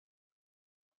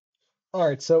All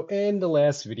right, so in the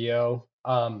last video,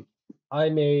 I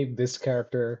made this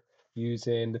character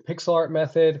using the pixel art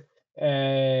method,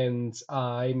 and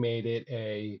I made it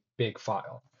a big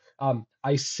file.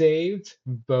 I saved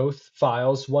both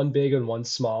files, one big and one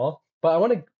small, but I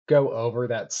want to go over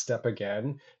that step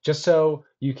again, just so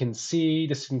you can see,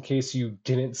 just in case you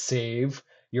didn't save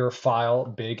your file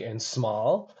big and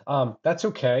small. That's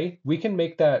okay. We can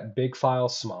make that big file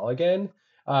small again,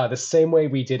 the same way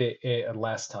we did it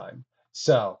last time.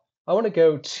 So I want to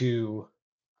go to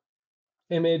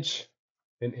image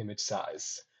and image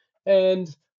size. And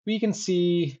we can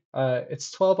see it's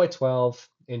 12 by 12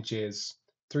 inches,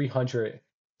 300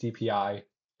 dpi.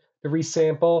 The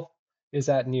resample is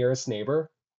at nearest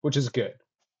neighbor, which is good.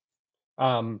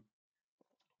 Um,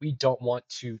 we don't want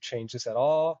to change this at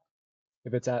all.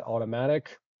 If it's at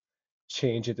automatic,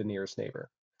 change it to nearest neighbor.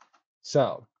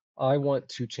 So I want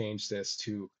to change this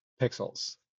to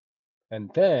pixels.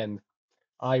 And then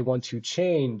I want to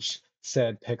change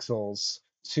said pixels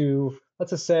to,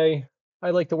 let's just say, I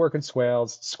like to work in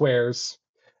squares.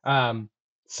 Um,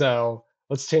 so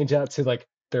let's change that to like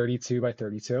 32 by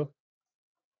 32.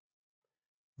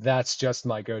 That's just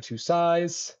my go-to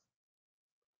size.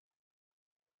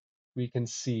 We can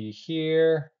see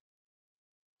here,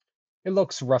 it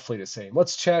looks roughly the same.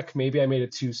 Let's check, maybe I made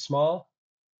it too small.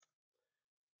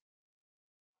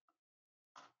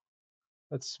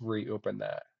 Let's reopen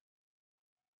that.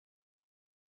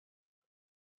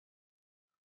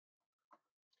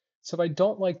 So if I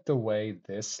don't like the way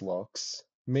this looks,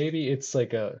 maybe it's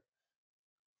like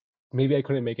maybe I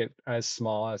couldn't make it as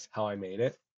small as how I made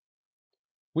it.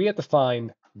 We have to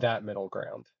find that middle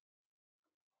ground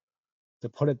to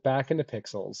put it back into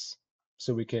pixels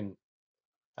so we can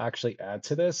actually add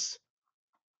to this,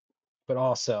 but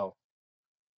also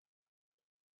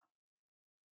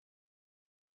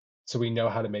so we know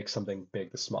how to make something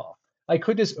big to small. I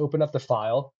could just open up the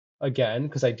file again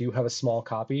because I do have a small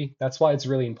copy. That's why it's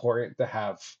really important to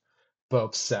have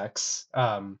both sets,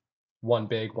 one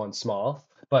big, one small.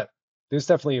 But there's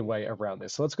definitely a way around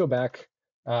this. So let's go back.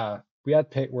 We're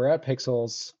at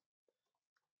pixels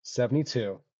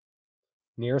 72,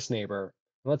 nearest neighbor.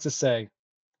 Let's just say,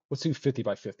 let's do 50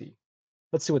 by 50.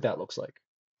 Let's see what that looks like.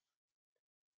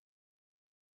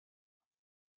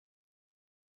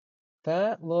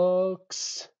 That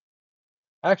looks,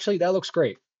 actually, that looks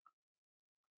great.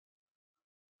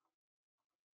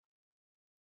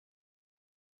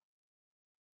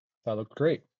 That looked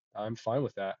great. I'm fine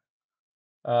with that.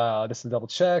 Just to double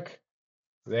check.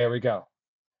 There we go.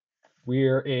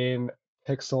 We're in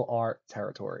pixel art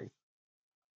territory.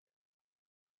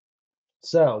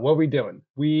 So what are we doing?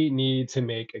 We need to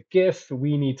make a GIF.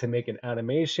 We need to make an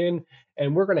animation,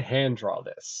 and we're going to hand draw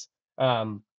this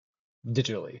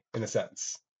digitally, in a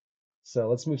sense. So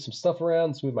let's move some stuff around.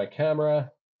 Let's move my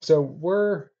camera. So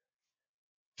we're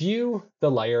view the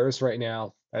layers right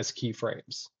now as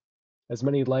keyframes. As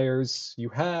many layers you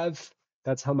have,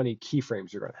 that's how many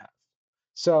keyframes you're going to have.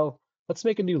 So let's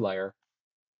make a new layer,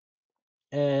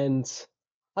 and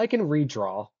I can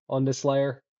redraw on this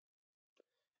layer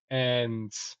and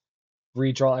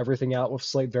redraw everything out with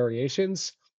slight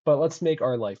variations, but let's make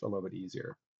our life a little bit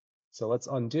easier. So let's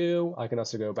undo. I can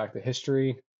also go back to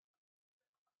history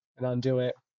and undo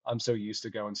it. I'm so used to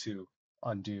going to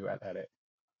undo and edit.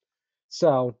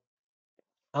 So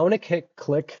I want to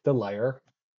click the layer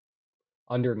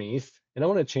underneath, and I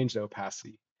want to change the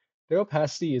opacity. The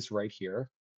opacity is right here,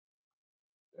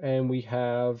 and we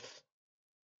have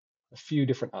a few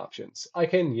different options. I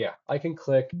can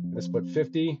click, let's put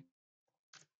 50,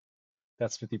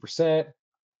 that's 50%,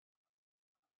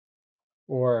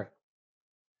 or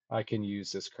I can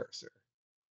use this cursor.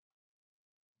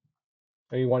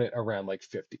 And you want it around like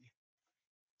 50.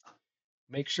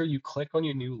 Make sure you click on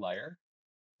your new layer,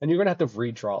 and you're gonna have to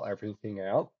redraw everything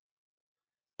out,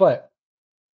 but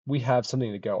we have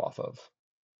something to go off of.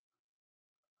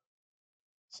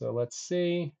 So let's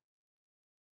see,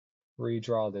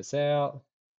 redraw this out.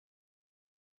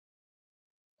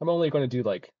 I'm only gonna do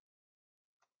like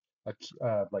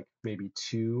like maybe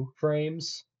 2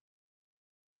 frames.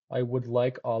 I would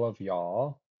like all of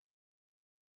y'all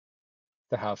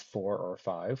to have 4 or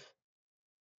 5,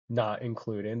 not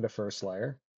including the first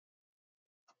layer,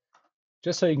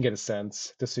 just so you can get a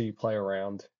sense, just so you play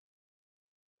around.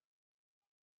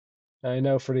 I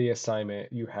know for the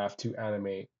assignment, you have to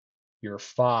animate your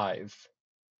 5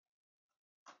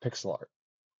 pixel art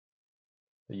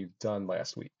that you've done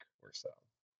last week or so.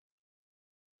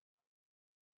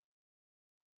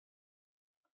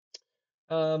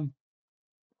 Um,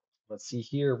 let's see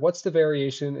here. What's the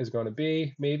variation is going to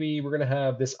be? Maybe we're going to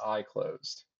have this eye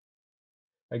closed.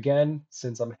 Again,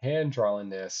 since I'm hand drawing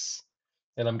this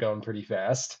and I'm going pretty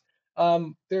fast,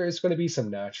 there is going to be some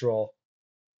natural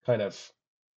kind of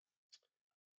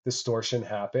distortion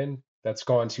happen that's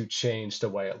going to change the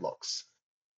way it looks.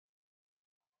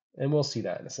 And we'll see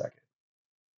that in a second.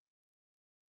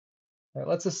 All right,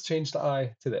 let's just change the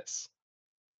eye to this.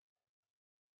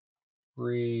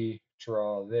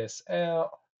 Redraw this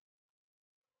out.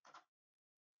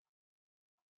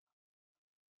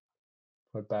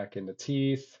 Put back in the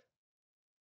teeth.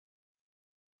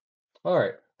 All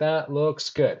right, that looks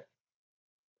good.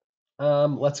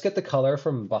 Let's get the color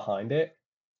from behind it.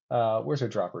 Where's our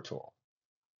dropper tool?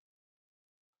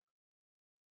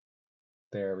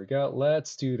 There we go.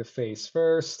 Let's do the face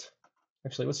first.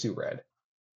 Actually, let's do red.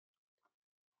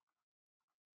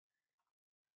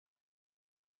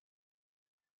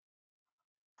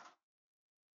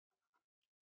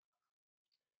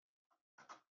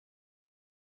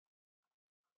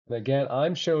 And again,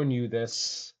 I'm showing you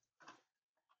this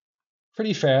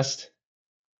pretty fast.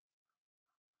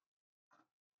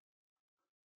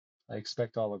 I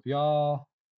expect all of y'all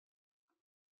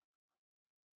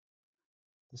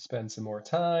to spend some more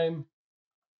time,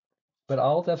 but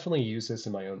I'll definitely use this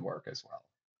in my own work as well.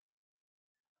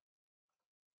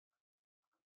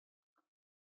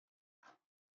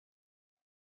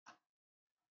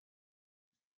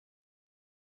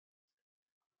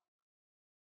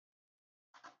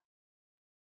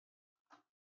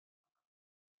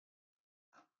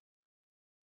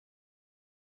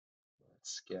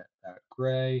 Let's get that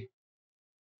gray.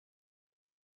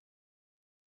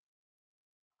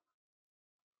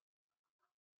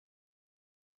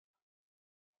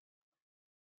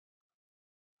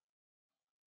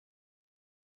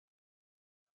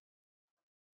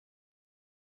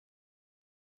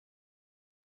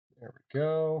 There we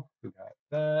go. We got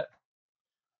that.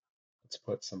 Let's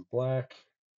put some black.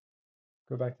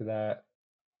 Go back to that.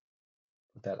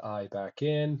 Put that eye back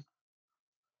in.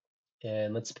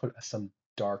 And let's put some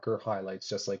darker highlights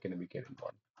just like in the beginning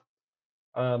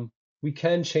one. We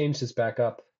can change this back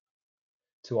up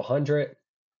to 100.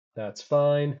 That's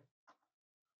fine.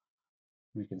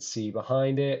 We can see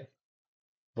behind it.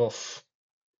 Woof.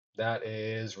 That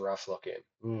is rough looking.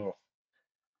 Ooh.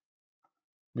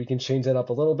 We can change that up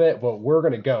a little bit, but we're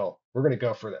gonna go. We're gonna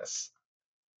go for this.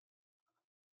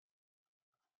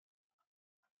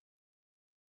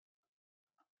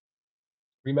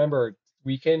 Remember,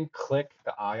 we can click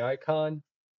the eye icon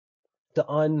to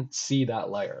unsee that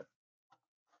layer.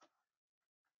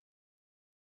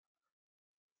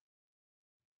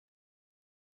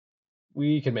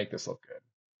 We can make this look good.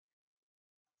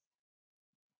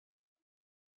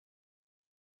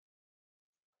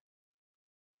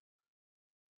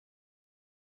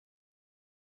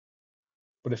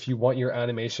 But if you want your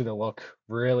animation to look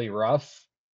really rough,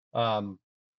 um,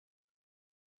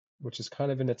 which is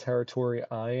kind of in the territory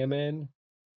I am in,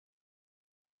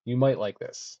 you might like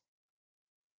this.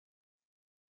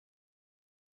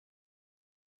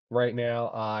 Right now,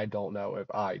 I don't know if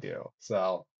I do.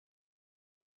 So,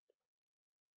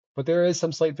 but there is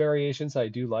some slight variations I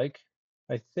do like.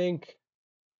 I think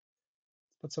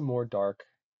put some more dark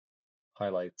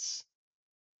highlights.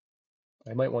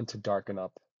 I might want to darken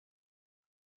up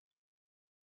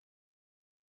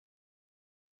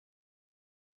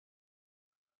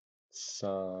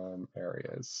some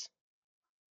areas,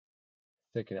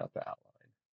 thicken out the outline.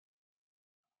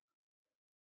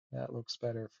 That looks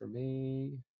better for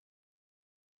me.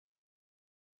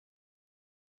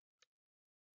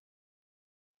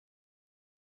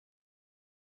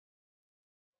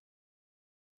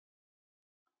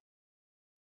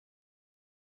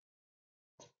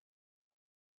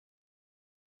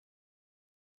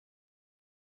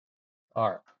 All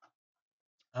right.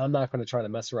 I'm not going to try to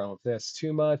mess around with this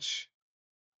too much.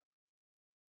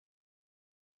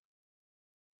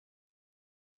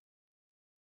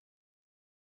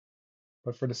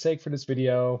 But for the sake for this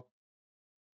video,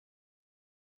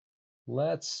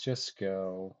 let's just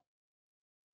go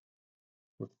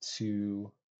with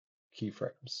 2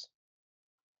 keyframes.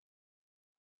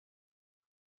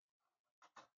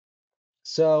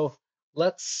 So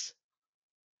let's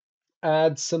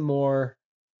add some more.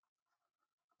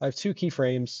 I have 2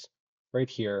 keyframes right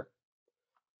here.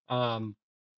 But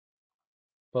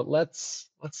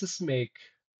let's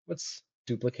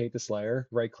duplicate this layer,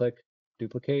 right click,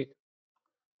 duplicate,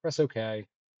 press OK,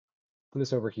 put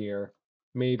this over here.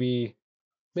 Maybe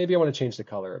I want to change the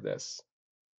color of this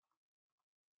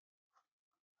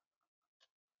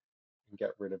and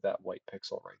get rid of that white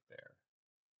pixel right there.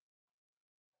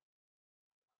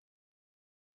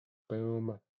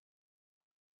 Boom.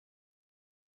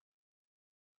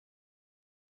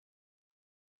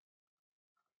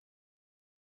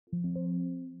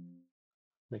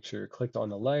 Make sure you're clicked on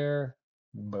the layer.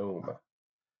 Boom.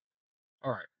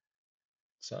 All right.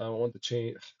 So I want to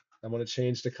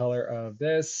change the color of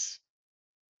this.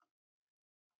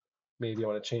 Maybe I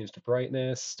want to change the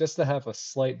brightness just to have a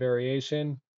slight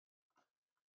variation.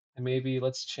 And maybe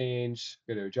let's change,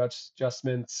 go to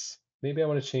adjustments. Maybe I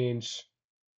want to change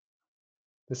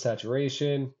the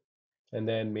saturation and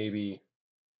then maybe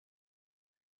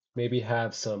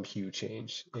have some hue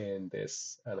change in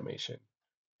this animation.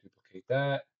 Duplicate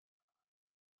that.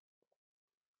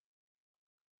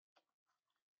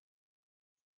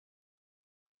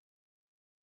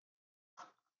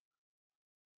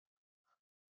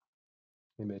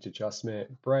 Image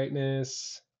adjustment,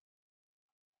 brightness,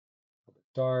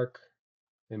 dark,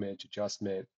 image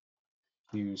adjustment,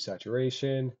 hue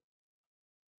saturation,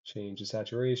 change the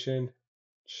saturation,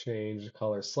 change the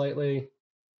color slightly,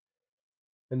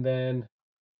 and then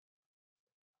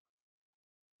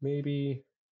maybe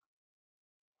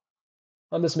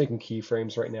I'm just making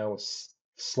keyframes right now with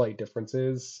slight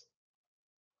differences.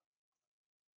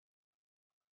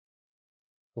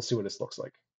 We'll see what this looks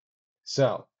like.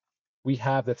 So we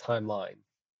have the timeline.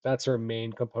 That's our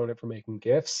main component for making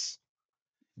GIFs.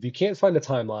 If you can't find the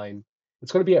timeline,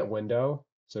 it's going to be at window.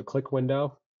 So click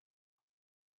window.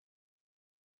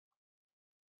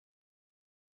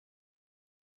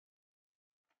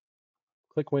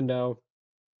 Click window.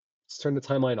 Let's turn the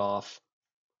timeline off.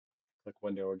 Click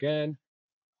window again.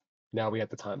 Now we have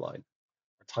the timeline.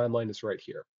 Our timeline is right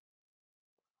here.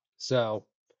 So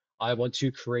I want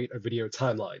to create a video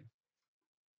timeline.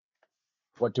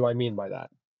 What do I mean by that?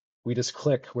 We just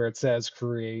click where it says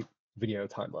create video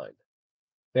timeline.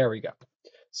 There we go.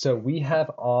 So we have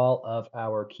all of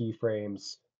our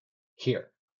keyframes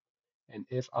here. And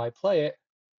if I play it,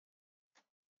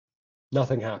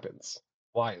 nothing happens.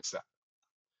 Why is that?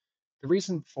 The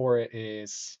reason for it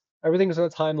is everything is on a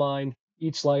timeline.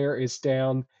 Each layer is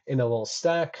down in a little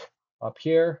stack up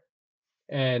here.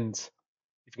 And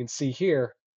if you can see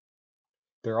here,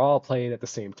 they're all playing at the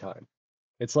same time.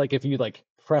 It's like if you like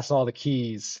press all the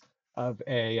keys of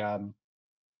a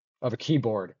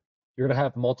keyboard, you're gonna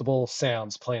have multiple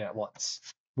sounds playing at once.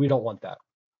 We don't want that.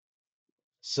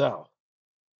 So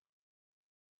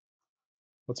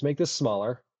let's make this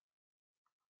smaller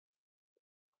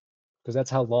because that's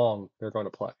how long they're going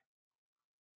to play.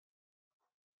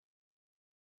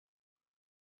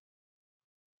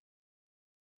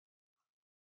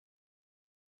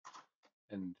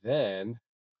 And then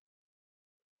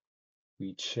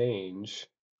we change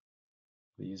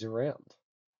these around.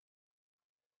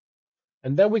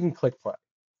 And then we can click play.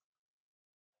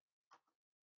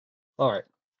 All right.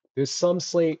 There's some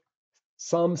slight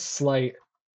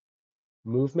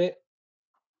movement.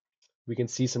 We can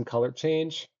see some color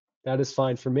change. That is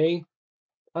fine for me.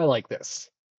 I like this.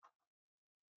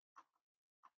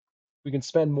 We can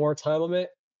spend more time on it,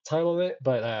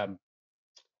 but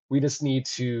we just need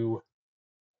to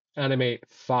animate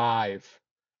 5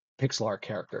 pixel art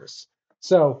characters.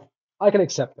 So I can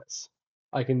accept this.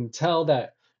 I can tell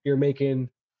that you're making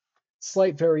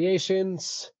slight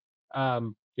variations.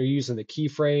 You're using the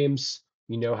keyframes.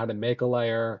 You know how to make a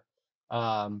layer.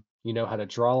 You know how to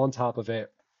draw on top of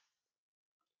it.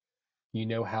 You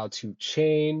know how to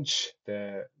change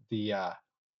the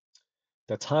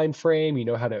time frame. You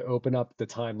know how to open up the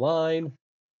timeline.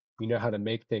 You know how to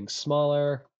make things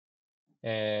smaller,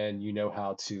 and you know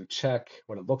how to check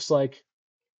what it looks like.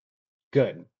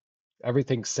 Good.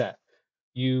 Everything's set.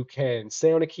 You can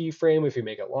stay on a keyframe if you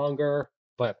make it longer,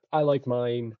 but I like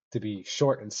mine to be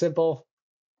short and simple.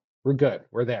 We're good.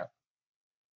 We're there.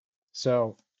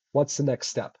 So what's the next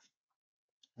step?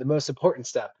 The most important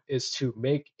step is to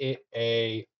make it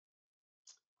a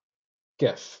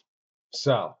GIF.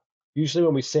 So usually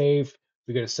when we save,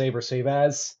 we go to save or save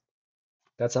as.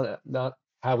 That's not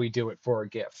how we do it for a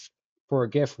GIF. For a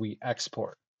GIF, we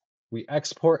export. We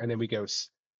export and then we go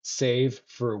save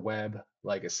for web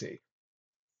legacy.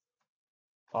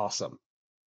 Awesome.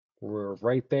 We're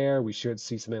right there. We should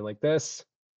see something like this.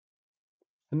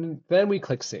 And then we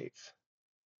click save.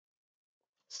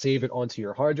 Save it onto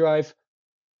your hard drive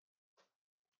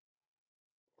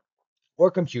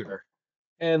or computer.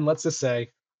 And let's just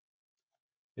say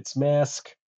it's mask,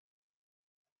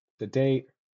 the date.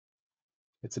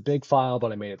 It's a big file,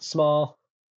 but I made it small.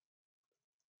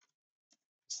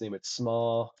 Let's name it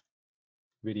small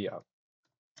video.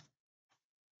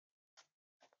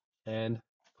 And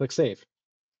click save.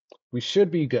 We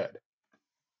should be good.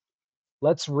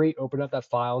 Let's reopen up that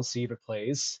file and see if it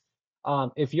plays.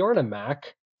 If you're on a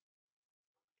Mac,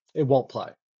 it won't play.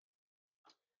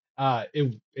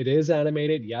 It is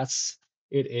animated, yes.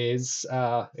 it is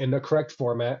in the correct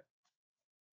format.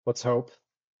 Let's hope.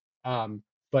 Um,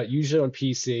 but usually on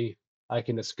PC, I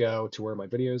can just go to where my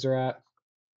videos are at.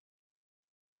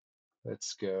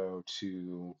 Let's go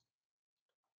to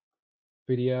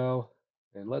video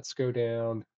and let's go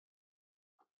down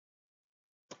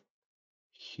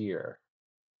here.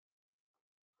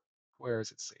 Where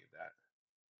is it saved at?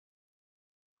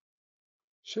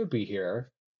 Should be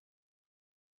here.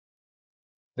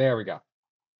 There we go.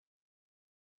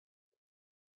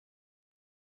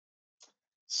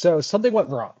 So something went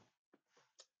wrong.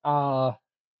 Uh,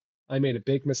 I made a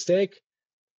big mistake.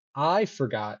 I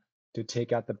forgot to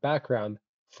take out the background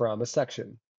from a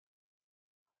section.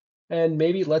 And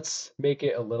maybe let's make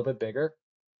it a little bit bigger,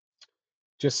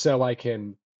 just so I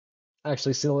can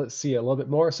actually see a little bit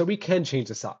more. So we can change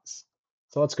the size.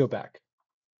 So let's go back.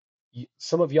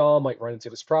 Some of y'all might run into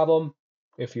this problem.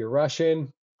 If you're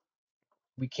rushing,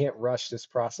 we can't rush this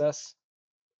process.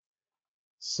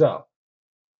 So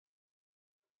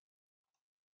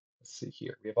let's see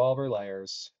here. We have all of our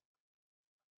layers.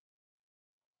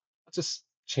 Let's just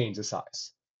change the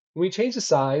size. When we change the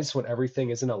size when everything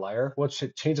is in a layer, we'll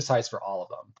change the size for all of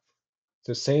them.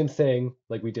 So same thing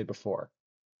like we did before.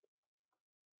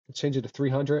 Let's change it to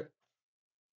 300.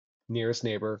 Nearest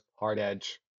neighbor, hard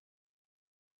edge,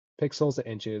 pixels to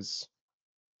inches.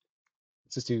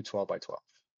 Let's just do 12 by 12.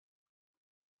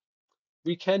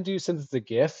 We can do, since it's a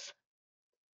GIF,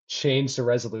 change the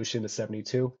resolution to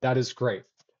 72. That is great.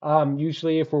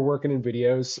 Usually if we're working in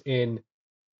videos in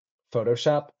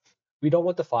Photoshop, we don't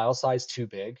want the file size too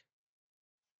big.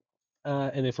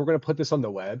 And if we're going to put this on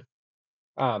the web,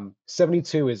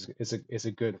 72 is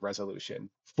a good resolution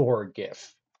for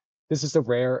GIF. This is a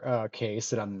rare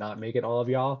case that I'm not making all of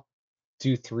y'all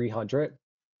do 300.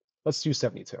 Let's do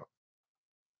 72.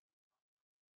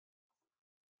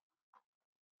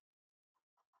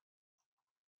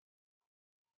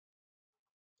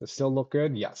 Does it still look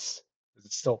good? Yes. Does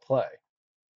it still play?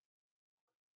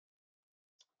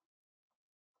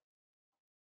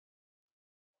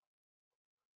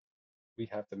 We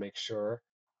have to make sure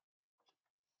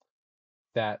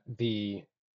that the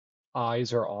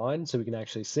eyes are on so we can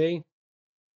actually see.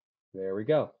 There we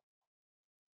go.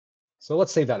 So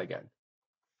let's save that again.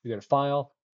 We go to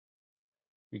File,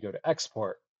 we go to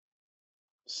Export,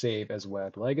 Save as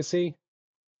Web Legacy.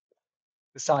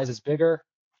 The size is bigger.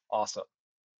 Awesome.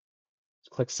 Let's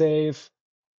click Save.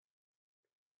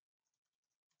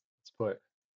 Let's put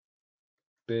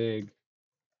big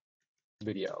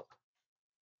video.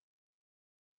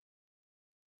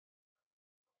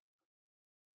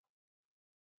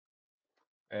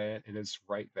 And it is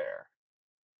right there.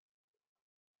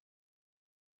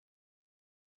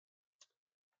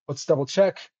 Let's double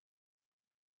check.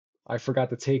 I forgot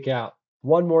to take out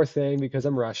one more thing because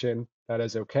I'm rushing. That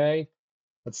is okay.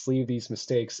 Let's leave these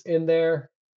mistakes in there.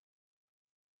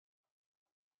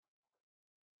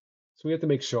 So we have to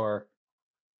make sure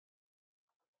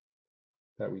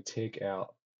that we take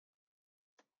out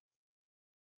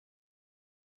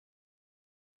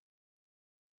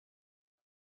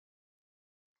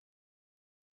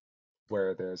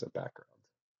where there's a background.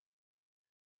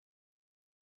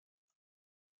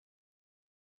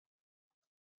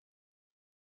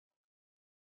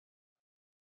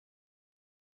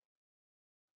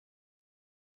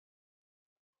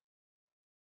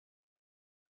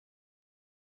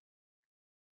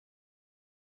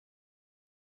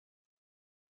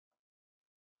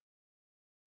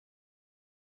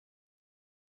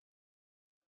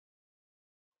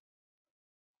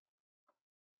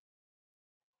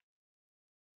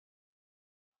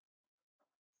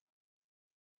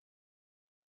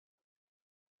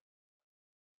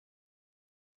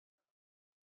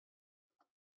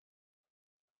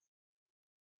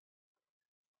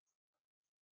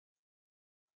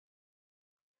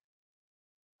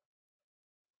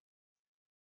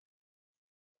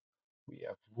 We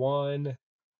have one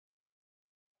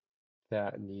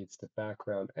that needs the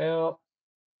background out.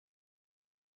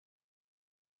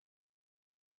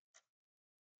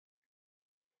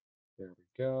 There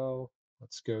we go.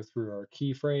 Let's go through our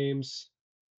keyframes.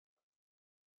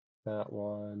 That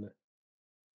one,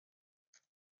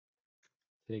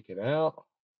 take it out.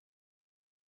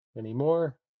 Any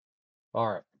more?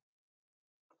 All right.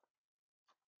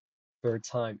 Third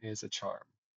time is a charm.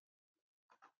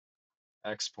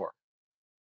 Export.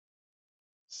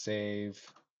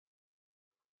 Save.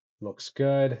 Looks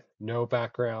good. No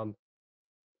background.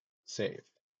 Save.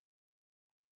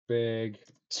 Big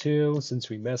 2, since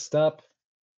we messed up.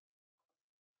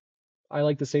 I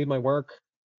like to save my work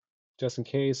just in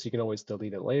case. You can always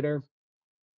delete it later.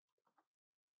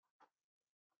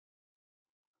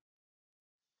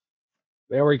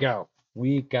 There we go.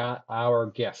 We got our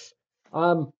GIF.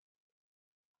 Um,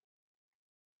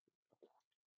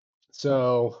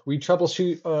 so we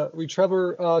troubleshot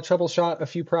a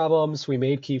few problems. We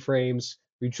made keyframes.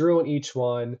 We drew on each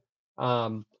one.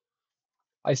 Um,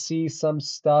 I see some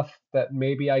stuff that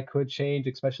maybe I could change,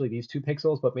 especially these 2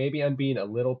 pixels, but maybe I'm being a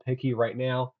little picky right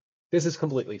now. This is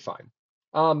completely fine.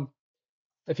 Um,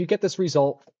 if you get this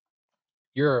result,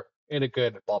 you're in a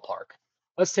good ballpark.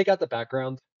 Let's take out the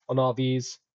background on all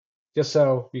these, just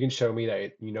so you can show me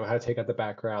that you know how to take out the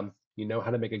background, you know how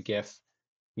to make a GIF,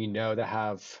 you know to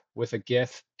have with a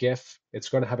GIF, it's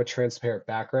going to have a transparent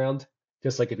background,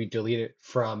 just like if you delete it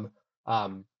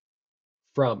um,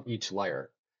 from each layer.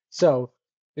 So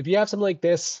if you have something like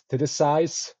this to this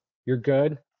size, you're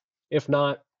good. If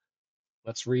not,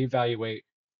 let's reevaluate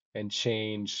and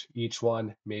change each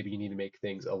one. Maybe you need to make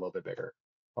things a little bit bigger.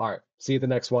 All right, see you at the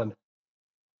next one.